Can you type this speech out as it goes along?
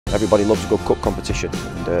Everybody loves a good cup competition,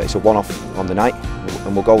 and it's a one-off on the night,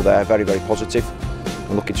 and we'll go there very, very positive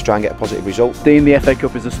and looking to try and get a positive result. The FA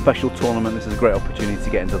Cup is a special tournament. This is a great opportunity to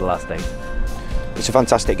get into the last 8. It's a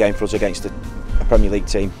fantastic game for us against a Premier League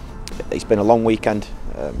team. It's been a long weekend,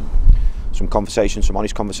 some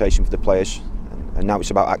honest conversation for the players, and now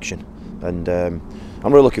it's about action. And I'm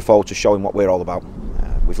really looking forward to showing what we're all about.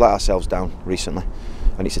 We've let ourselves down recently,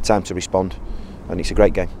 and it's a time to respond, and it's a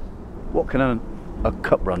great game. What can a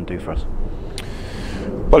cup run do for us?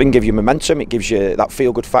 Well, it can give you momentum, it gives you that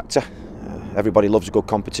feel-good factor. Everybody loves a good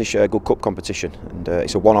competition, a good cup competition, and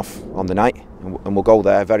it's a one-off on the night, and we'll go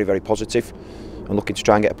there very, very positive and looking to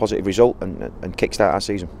try and get a positive result and kick-start our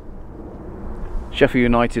season. Sheffield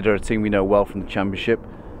United are a team we know well from the Championship.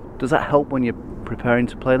 Does that help when you're preparing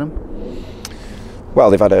to play them? Well,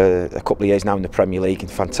 they've had a couple of years now in the Premier League,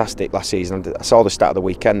 and fantastic last season. I saw the start of the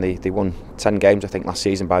weekend, they won 10 games I think last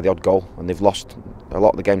season by the odd goal, and they've lost, a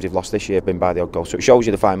lot of the games they've lost this year have been by the odd goal, so it shows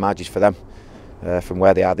you the fine margins for them from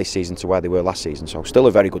where they are this season to where they were last season. So still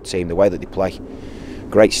a very good team, the way that they play,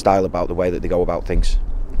 great style about the way that they go about things.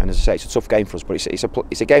 And as I say, it's a tough game for us, but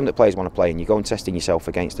it's a game that players want to play, and you go and testing yourself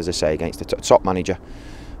against, as I say, against a top manager,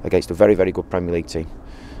 against a very, very good Premier League team.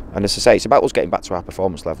 And as I say, it's about us getting back to our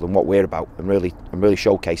performance level and what we're about, and really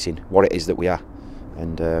showcasing what it is that we are.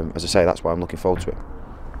 And as I say, that's why I'm looking forward to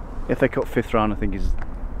it. FA Cup 5th round, I think, is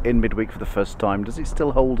in midweek for the first time. Does it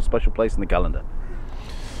still hold a special place in the calendar?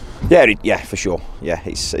 Yeah, for sure. Yeah,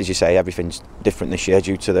 it's, as you say, everything's different this year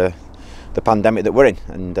due to the pandemic that we're in.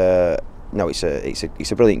 And no, it's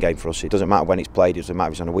a brilliant game for us. It doesn't matter when it's played. It doesn't matter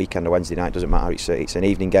if it's on a weekend or Wednesday night. It doesn't matter. It's an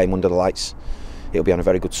evening game under the lights. It'll be on a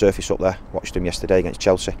very good surface up there. Watched them yesterday against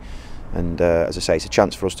Chelsea, and as I say, it's a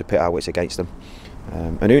chance for us to pit our wits against them.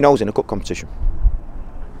 And who knows, in a cup competition.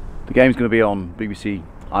 The game's going to be on BBC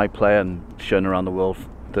iPlayer and shown around the world,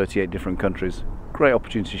 38 different countries. Great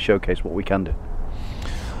opportunity to showcase what we can do.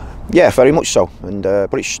 Yeah, very much so. And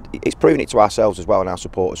but it's proving it to ourselves as well and our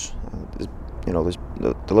supporters. There'll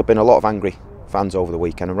have been a lot of angry fans over the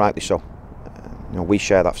weekend, and rightly so. We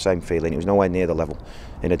share that same feeling. It was nowhere near the level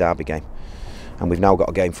in a derby game. And we've now got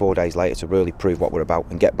a game 4 days later to really prove what we're about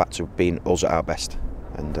and get back to being us at our best.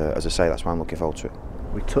 And as I say, that's why I'm looking forward to it.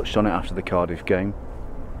 We touched on it after the Cardiff game.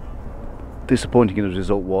 Disappointing as the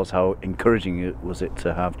result was, how encouraging was it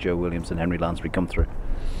to have Joe Williams and Henry Lansbury come through?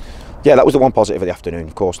 Yeah, that was the one positive of the afternoon.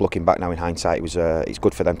 Of course, looking back now in hindsight, it's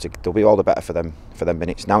good for them. They'll be all the better for them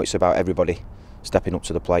minutes. Now it's about everybody stepping up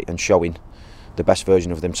to the plate and showing the best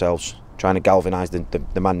version of themselves, trying to galvanise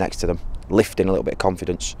the man next to them, lifting a little bit of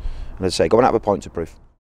confidence. And as I say, going out of a point to prove.